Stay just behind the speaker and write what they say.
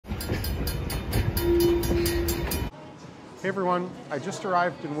Hey everyone, I just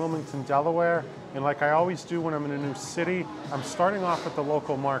arrived in Wilmington, Delaware, and like I always do when I'm in a new city, I'm starting off at the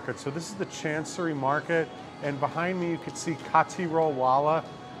local market. So this is the Chancery Market, and behind me you can see Kati Roll Wala.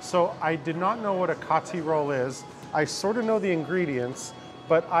 So I did not know what a Kati roll is. I sort of know the ingredients,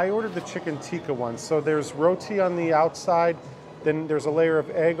 but I ordered the chicken tikka one. So there's roti on the outside, then there's a layer of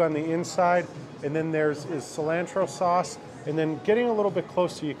egg on the inside, and then there's cilantro sauce, and then getting a little bit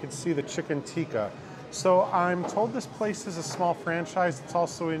closer you can see the chicken tikka. So I'm told this place is a small franchise. It's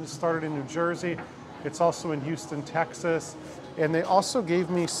also started in New Jersey. It's also in Houston, Texas. And they also gave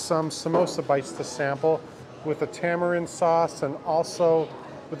me some samosa bites to sample with a tamarind sauce and also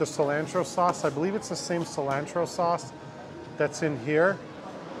with a cilantro sauce. I believe it's the same cilantro sauce that's in here.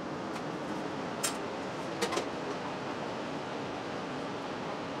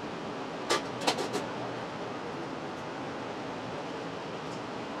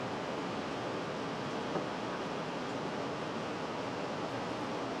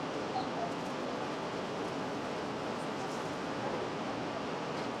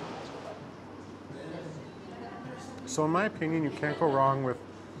 So in my opinion, you can't go wrong with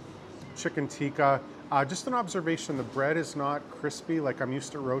chicken tikka. Just an observation, the bread is not crispy like I'm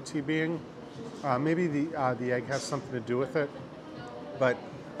used to roti being. Maybe the egg has something to do with it. But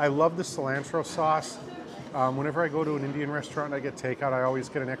I love the cilantro sauce. Whenever I go to an Indian restaurant and I get takeout, I always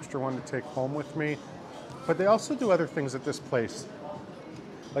get an extra one to take home with me. But they also do other things at this place.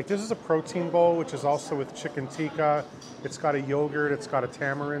 Like this is a protein bowl, which is also with chicken tikka. It's got a yogurt, it's got a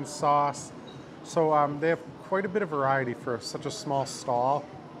tamarind sauce. So they have quite a bit of variety for such a small stall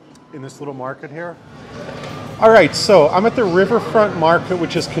in this little market here. All right, so I'm at the Riverfront Market,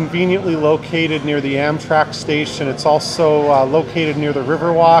 which is conveniently located near the Amtrak station. It's also located near the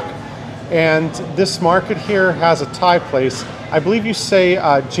Riverwalk. And this market here has a Thai place. I believe you say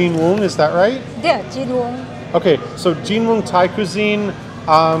Jin Woong, is that right? Yeah, Jin Woong. Okay, so Jin Woong Thai Cuisine.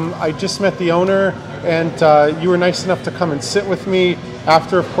 I just met the owner, and you were nice enough to come and sit with me.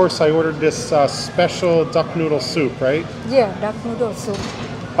 After, of course, I ordered this special duck noodle soup, right? Yeah, duck noodle soup.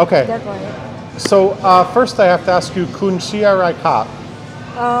 Okay. That's right. So first I have to ask you, Kun Chia Rai Ka?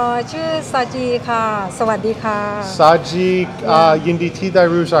 ชื่อซาจีค่ะสวัสดีค่ะ Saji Yindi Ti Dai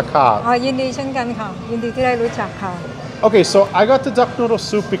Ruja Ka. ยินดีเช่นกันค่ะยินดีที่ได้รู้จักค่ะ Okay, so I got the duck noodle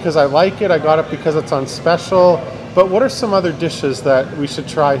soup because I like it. I got it because it's on special. But what are some other dishes that we should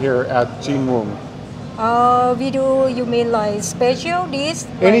try here at Jin Woong? We do, you mean like special dish?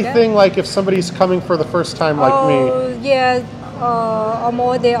 Anything like if somebody's coming for the first time like me. Yeah, or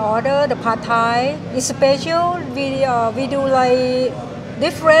more they order the pad Thai. It's special. We do like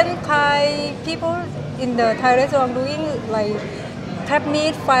different Thai people in the Thai restaurant doing like crab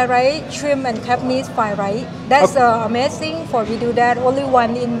meat fried rice, shrimp and crab meat fried rice. That's amazing for we do that. Only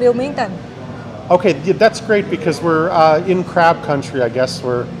one in Wilmington. Okay, that's great because we're in crab country, I guess.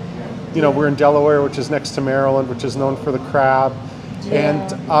 We're in Delaware, which is next to Maryland, which is known for the crab. Yeah. And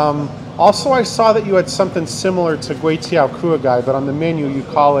also I saw that you had something similar to Gui Tiao Kua Gai, but on the menu you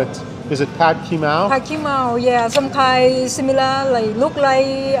call it, is it Pad Ki Mao? Pad Ki Mao, yeah. Some Thai similar, like look like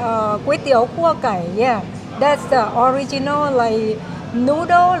Gui Tiao Kua Gai, yeah. That's the original like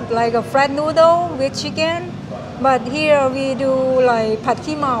noodle, like a fried noodle with chicken. But here we do like Pad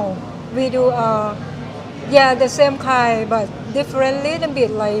Ki Mao. We do, yeah, the same kind, but different little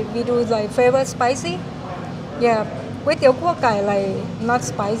bit. Like we do like flavor spicy. Yeah, Gui Tiao Kua Gai like not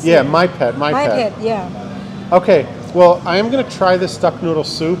spicy. Yeah, my pet. Yeah. Okay, well, I am going to try this duck noodle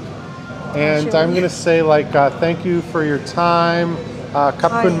soup, and Sure. I'm going to say like thank you for your time.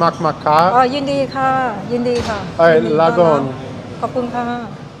 Kap kun mak mak ka. ยินดีค่ะยินดีค่ะ All right, lagon. ขอบคุณค่ะ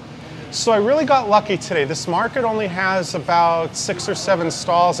So I really got lucky today. This market only has about 6 or 7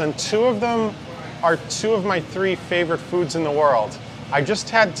 stalls, and 2 of them are 2 of my 3 favorite foods in the world. I just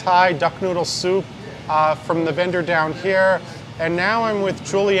had Thai duck noodle soup from the vendor down here, and now I'm with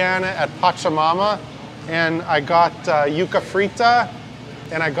Juliana at Pachamama, and I got yuca frita,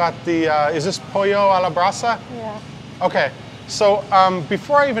 and I got the, is this pollo a la brasa? Yeah. Okay, so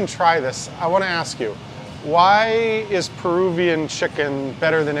before I even try this, I want to ask you, why is Peruvian chicken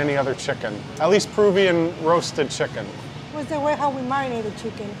better than any other chicken? At least Peruvian roasted chicken. Was the way how we marinate the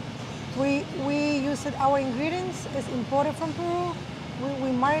chicken. We use it, our ingredients is imported from Peru.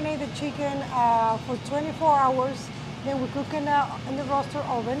 We marinate the chicken for 24 hours. Then we cook it in the roaster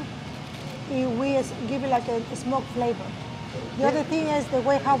oven. We give it like a smoke flavor. The other thing is the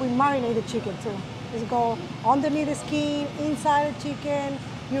way how we marinate the chicken too. Is go underneath the skin, inside the chicken.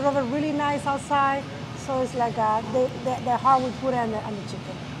 You rub it really nice outside. So it's like the heart we put on the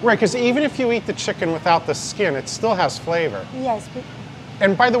chicken. Right, because even if you eat the chicken without the skin, it still has flavor. Yes,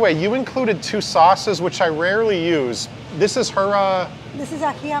 And by the way, you included 2 sauces, which I rarely use. This is her... This is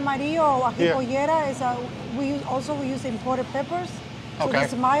ají amarillo or ají Yeah. pollera. We use imported peppers. So Okay.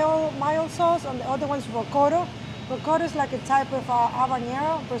 this is mild sauce, and the other one's rocoto. Rocoto is like a type of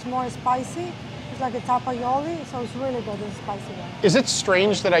habanero, but it's more spicy. It's like a tapaioli, so it's really good, it's spicy one. Is it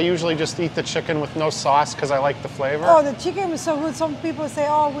strange that I usually just eat the chicken with no sauce because I like the flavor? Oh, the chicken is so good. Some people say,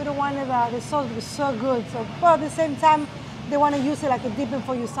 oh, we don't want it, the sauce is so good. So, but at the same time, they want to use it like a dipping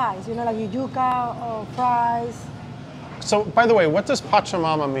for your sides, you know, like your yuca or fries. So, by the way, what does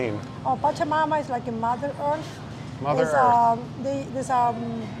Pachamama mean? Oh, Pachamama is like a Mother Earth. Mother Earth. There's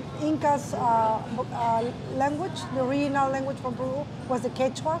Incas language, the original language from Peru was the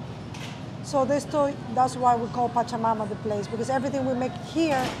Quechua. So that's why we call Pachamama the place, because everything we make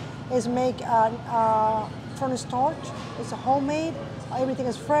here is made from starch. It's homemade. Everything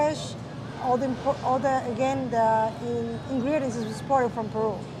is fresh. All the ingredients is exported from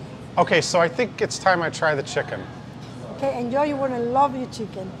Peru. Okay, so I think it's time I try the chicken. Okay, enjoy. You're gonna love your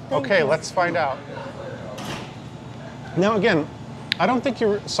chicken. Thank Okay, you. let's find out. Now again, I don't think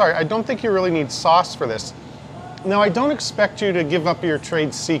you really need sauce for this. Now I don't expect you to give up your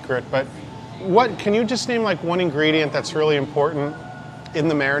trade secret, but can you just name like one ingredient that's really important in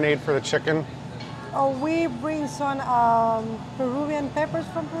the marinade for the chicken? Oh, we bring some Peruvian peppers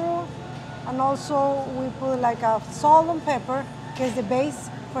from Peru, and also we put like a salt and pepper, which is the base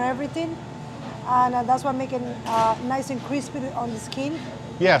for everything, and that's what makes it nice and crispy on the skin.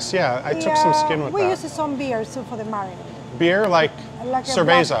 Yes, yeah, I took some skin with we that. use some beer too for the marinade. Beer, like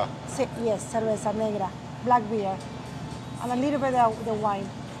cerveza? Yes, cerveza negra, black beer, and a little bit of the wine.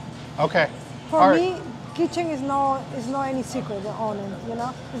 Okay. For All me, right. kitchen is no any secret on it. You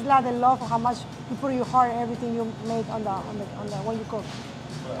know, it's like the love of how much you put your heart and everything you make on the when you cook.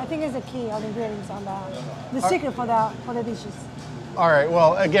 I think it's the key on the ingredients on the secret for the dishes. All right.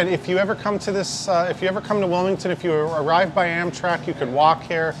 Well, again, if you ever come to if you ever come to Wilmington, if you arrive by Amtrak, you could walk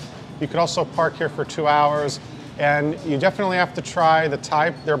here. You could also park here for 2 hours, and you definitely have to try the Thai.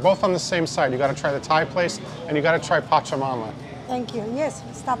 They're both on the same side. You got to try the Thai place, and you got to try Pachamama. Thank you. Yes,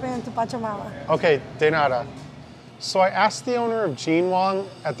 stop into Pachamama. Okay, de nada. So I asked the owner of Gene Wong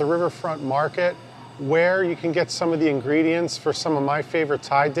at the Riverfront Market where you can get some of the ingredients for some of my favorite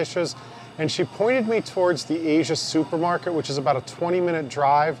Thai dishes, and she pointed me towards the Asia Supermarket, which is about a 20-minute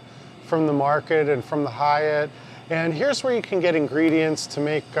drive from the market and from the Hyatt. And here's where you can get ingredients to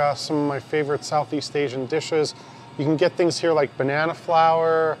make some of my favorite Southeast Asian dishes. You can get things here like banana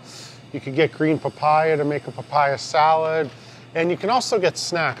flour, you could get green papaya to make a papaya salad, and you can also get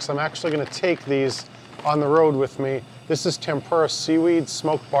snacks. I'm actually going to take these on the road with me. This is tempura seaweed,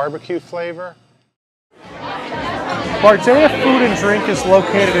 smoked barbecue flavor. Bardea Food and Drink is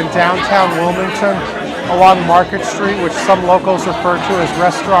located in downtown Wilmington along Market Street, which some locals refer to as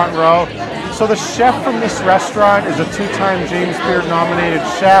Restaurant Row. So the chef from this restaurant is a 2-time James Beard nominated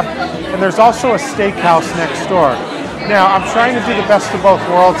chef, and there's also a steakhouse next door. Now, I'm trying to do the best of both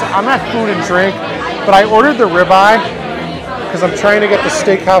worlds. I'm at Food and Drink, but I ordered the ribeye because I'm trying to get the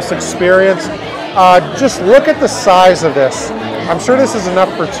steakhouse experience. Just look at the size of this. I'm sure this is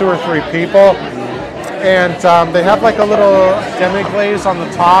enough for 2 or 3 people. And they have like a little demi-glaze on the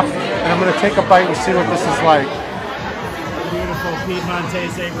top, and I'm going to take a bite and see what this is like. Beautiful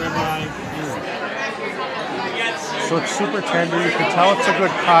Piedmontese ribeye. So it's super tender. You can tell it's a good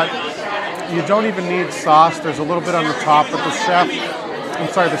cut. You don't even need sauce. There's a little bit on the top, but the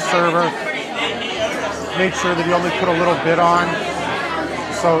server made sure that he only put a little bit on.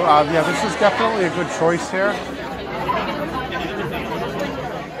 So yeah, this is definitely a good choice here.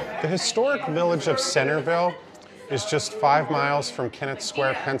 The historic village of Centerville is just 5 miles from Kennett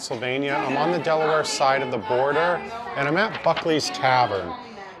Square, Pennsylvania. I'm on the Delaware side of the border, and I'm at Buckley's Tavern.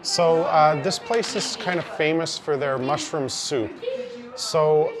 So this place is kind of famous for their mushroom soup.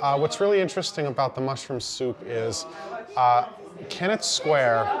 So what's really interesting about the mushroom soup is Kennett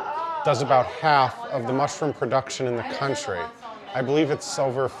Square does about half of the mushroom production in the country. I believe it's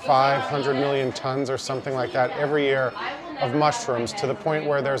over 500 million tons or something like that every year of mushrooms, to the point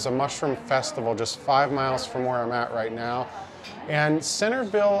where there's a mushroom festival just 5 miles from where I'm at right now. And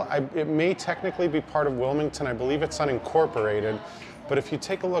Centerville, it may technically be part of Wilmington. I believe it's unincorporated. But if you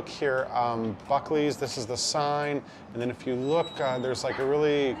take a look here, Buckley's, this is the sign. And then if you look, there's like a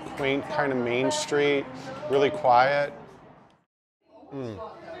really quaint kind of main street, really quiet.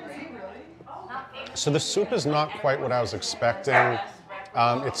 So the soup is not quite what I was expecting.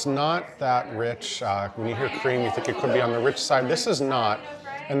 It's not that rich. When you hear cream, you think it could be on the rich side. This is not.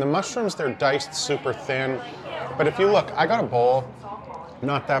 And the mushrooms, they're diced super thin. But if you look, I got a bowl,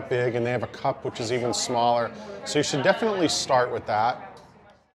 not that big, and they have a cup which is even smaller. So you should definitely start with that.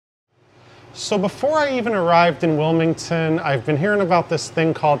 So before I even arrived in Wilmington, I've been hearing about this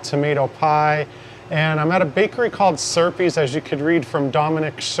thing called tomato pie, and I'm at a bakery called Serpy's, as you could read from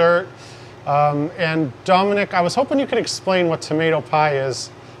Dominic's shirt. And Dominic, I was hoping you could explain what tomato pie is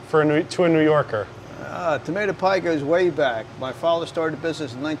to a New Yorker. Tomato pie goes way back. My father started the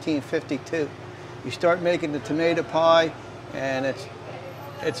business in 1952. You start making the tomato pie, and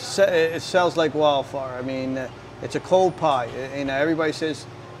it sells like wildfire. I mean, it's a cold pie. You know, everybody says,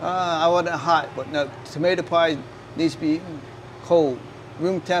 I want it hot, but no, tomato pie needs to be eaten cold,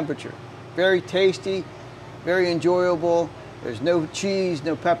 room temperature. Very tasty, very enjoyable. There's no cheese,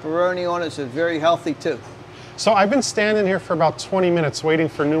 no pepperoni on it, so it's very healthy too. So I've been standing here for about 20 minutes waiting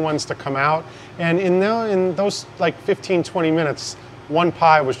for new ones to come out, and in those like 15, 20 minutes, one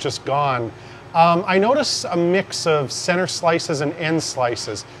pie was just gone. I noticed a mix of center slices and end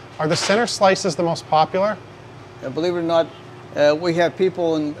slices. Are the center slices the most popular? Believe it or not, we have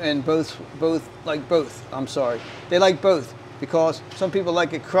people in both like both. I'm sorry. They like both because some people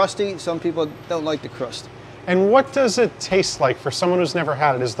like it crusty, some people don't like the crust. And what does it taste like for someone who's never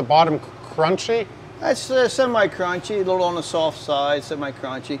had it? Is the bottom crunchy? It's semi-crunchy, a little on the soft side,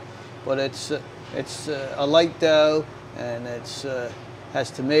 semi-crunchy, but it's a light dough, and it's has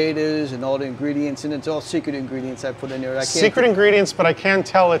tomatoes and all the ingredients, and it's all secret ingredients I put in there. Secret ingredients, but I can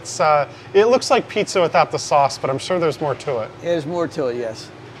tell it looks like pizza without the sauce, but I'm sure there's more to it. There's more to it, yes.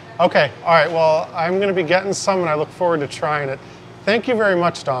 Okay, all right, well, I'm going to be getting some, and I look forward to trying it. Thank you very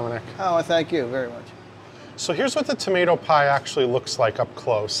much, Dominic. Oh, I thank you very much. So here's what the tomato pie actually looks like up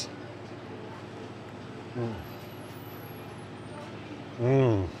close.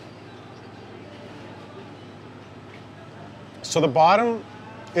 So the bottom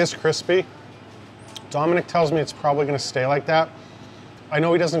is crispy. Dominic tells me it's probably going to stay like that. I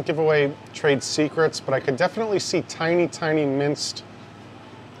know he doesn't give away trade secrets, but I could definitely see tiny, tiny minced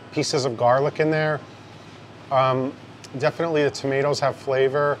pieces of garlic in there. Definitely the tomatoes have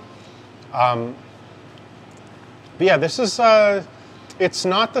flavor. But yeah, this is, it's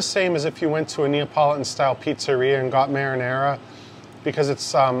not the same as if you went to a Neapolitan style pizzeria and got marinara, because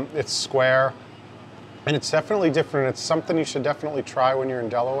it's square. And it's definitely different. It's something you should definitely try when you're in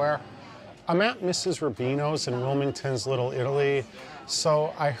Delaware. I'm at Mrs. Rubino's in Wilmington's Little Italy.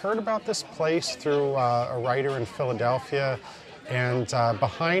 So I heard about this place through a writer in Philadelphia. And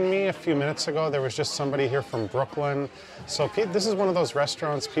behind me a few minutes ago, there was just somebody here from Brooklyn. So this is one of those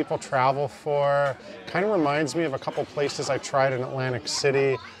restaurants people travel for. Kind of reminds me of a couple places I tried in Atlantic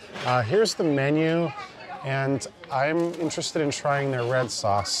City. Here's the menu. And I'm interested in trying their red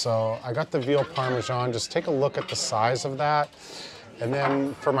sauce. So I got the veal parmesan. Just take a look at the size of that. And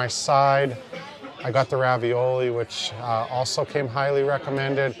then for my side, I got the ravioli, which also came highly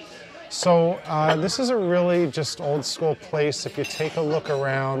recommended. So this is a really just old school place. If you take a look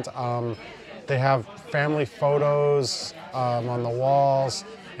around, they have family photos on the walls.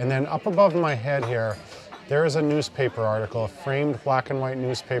 And then up above my head here, there is a newspaper article, a framed black and white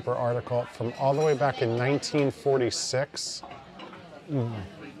newspaper article from all the way back in 1946.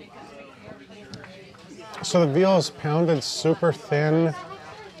 So the veal is pounded super thin.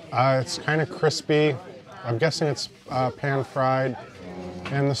 It's kind of crispy. I'm guessing it's pan fried.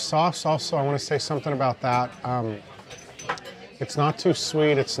 And the sauce also, I want to say something about that. It's not too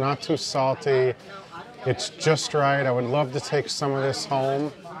sweet, it's not too salty. It's just right. I would love to take some of this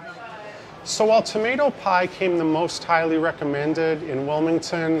home. So while tomato pie came the most highly recommended in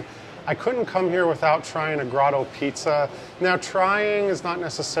Wilmington, I couldn't come here without trying a grotto pizza. Now, trying is not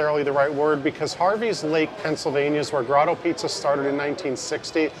necessarily the right word, because Harvey's Lake, Pennsylvania is where grotto pizza started in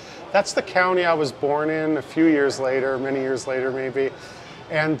 1960. That's the county I was born in a few years later, many years later maybe.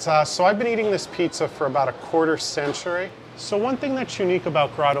 And so I've been eating this pizza for about a quarter century. So one thing that's unique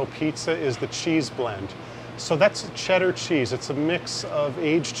about grotto pizza is the cheese blend. So that's cheddar cheese. It's a mix of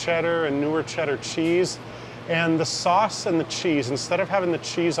aged cheddar and newer cheddar cheese. And the sauce and the cheese, instead of having the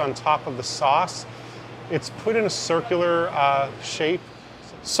cheese on top of the sauce, it's put in a circular shape.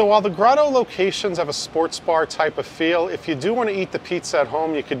 So while the grotto locations have a sports bar type of feel, if you do want to eat the pizza at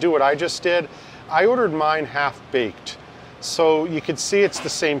home, you could do what I just did. I ordered mine half baked. So you could see it's the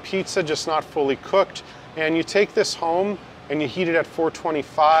same pizza, just not fully cooked. And you take this home and you heat it at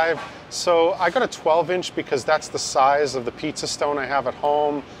 425. So I got a 12-inch because that's the size of the pizza stone I have at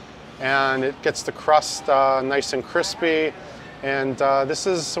home. And it gets the crust nice and crispy. And this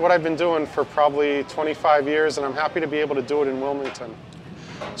is what I've been doing for probably 25 years, and I'm happy to be able to do it in Wilmington.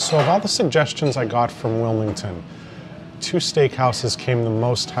 So of all the suggestions I got from Wilmington, 2 steakhouses came the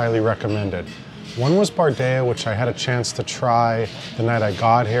most highly recommended. One was Bardea, which I had a chance to try the night I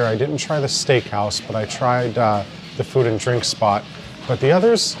got here. I didn't try the steakhouse, but I tried the food and drink spot. But the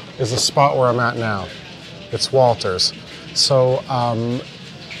others is the spot where I'm at now. It's Walter's. So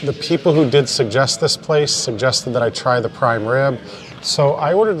the people who did suggest this place suggested that I try the prime rib. So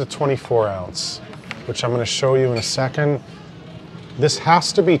I ordered the 24 ounce, which I'm gonna show you in a second. This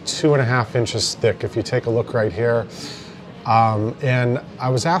has to be 2.5 inches thick if you take a look right here. And I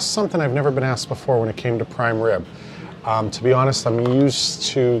was asked something I've never been asked before when it came to prime rib. To be honest, I'm used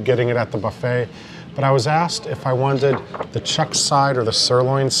to getting it at the buffet, but I was asked if I wanted the chuck side or the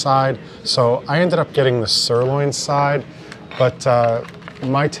sirloin side. So I ended up getting the sirloin side, but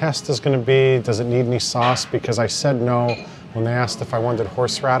my test is gonna be, does it need any sauce? Because I said no when they asked if I wanted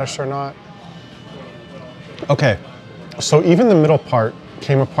horseradish or not. Okay, so even the middle part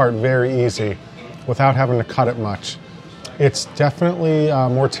came apart very easy without having to cut it much. It's definitely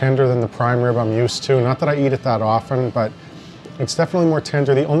more tender than the prime rib I'm used to. Not that I eat it that often, but it's definitely more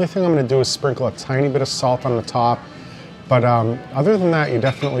tender. The only thing I'm gonna do is sprinkle a tiny bit of salt on the top. But other than that, you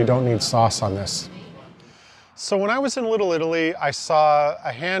definitely don't need sauce on this. So when I was in Little Italy, I saw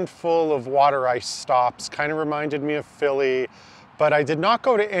a handful of water ice stops, kind of reminded me of Philly, but I did not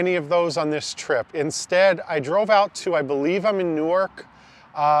go to any of those on this trip. Instead, I drove out to, I believe I'm in Newark.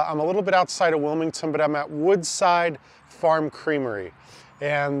 I'm a little bit outside of Wilmington, but I'm at Woodside Farm Creamery.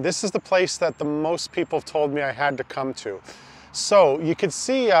 And this is the place that the most people have told me I had to come to. So you can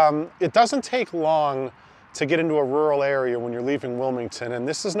see it doesn't take long to get into a rural area when you're leaving Wilmington, and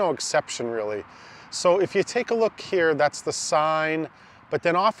this is no exception really. So if you take a look here, that's the sign, but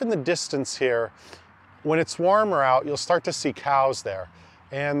then off in the distance here, when it's warmer out, you'll start to see cows there.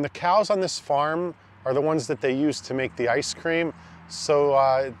 And the cows on this farm are the ones that they use to make the ice cream.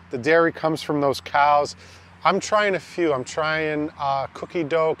 So the dairy comes from those cows. I'm trying a few. I'm trying cookie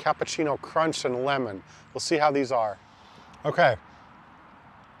dough, cappuccino crunch, and lemon. We'll see how these are. Okay.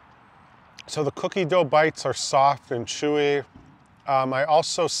 So the cookie dough bites are soft and chewy. I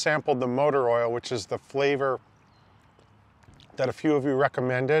also sampled the motor oil, which is the flavor that a few of you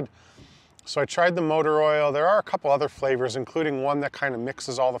recommended. So I tried the motor oil. There are a couple other flavors, including one that kind of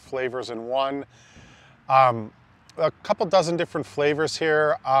mixes all the flavors in one. A couple dozen different flavors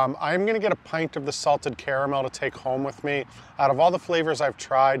here. I'm gonna get a pint of the salted caramel to take home with me. Out of all the flavors I've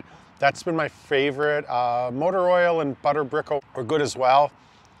tried, that's been my favorite. Motor oil and butter brick are good as well.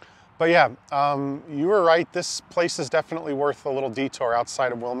 But yeah, you were right. This place is definitely worth a little detour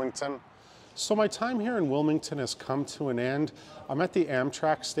outside of Wilmington. So my time here in Wilmington has come to an end. I'm at the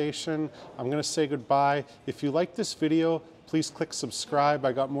Amtrak station. I'm gonna say goodbye. If you like this video, please click subscribe.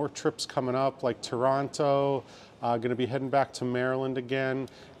 I got more trips coming up like Toronto, gonna be heading back to Maryland again,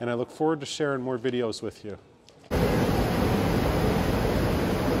 and I look forward to sharing more videos with you.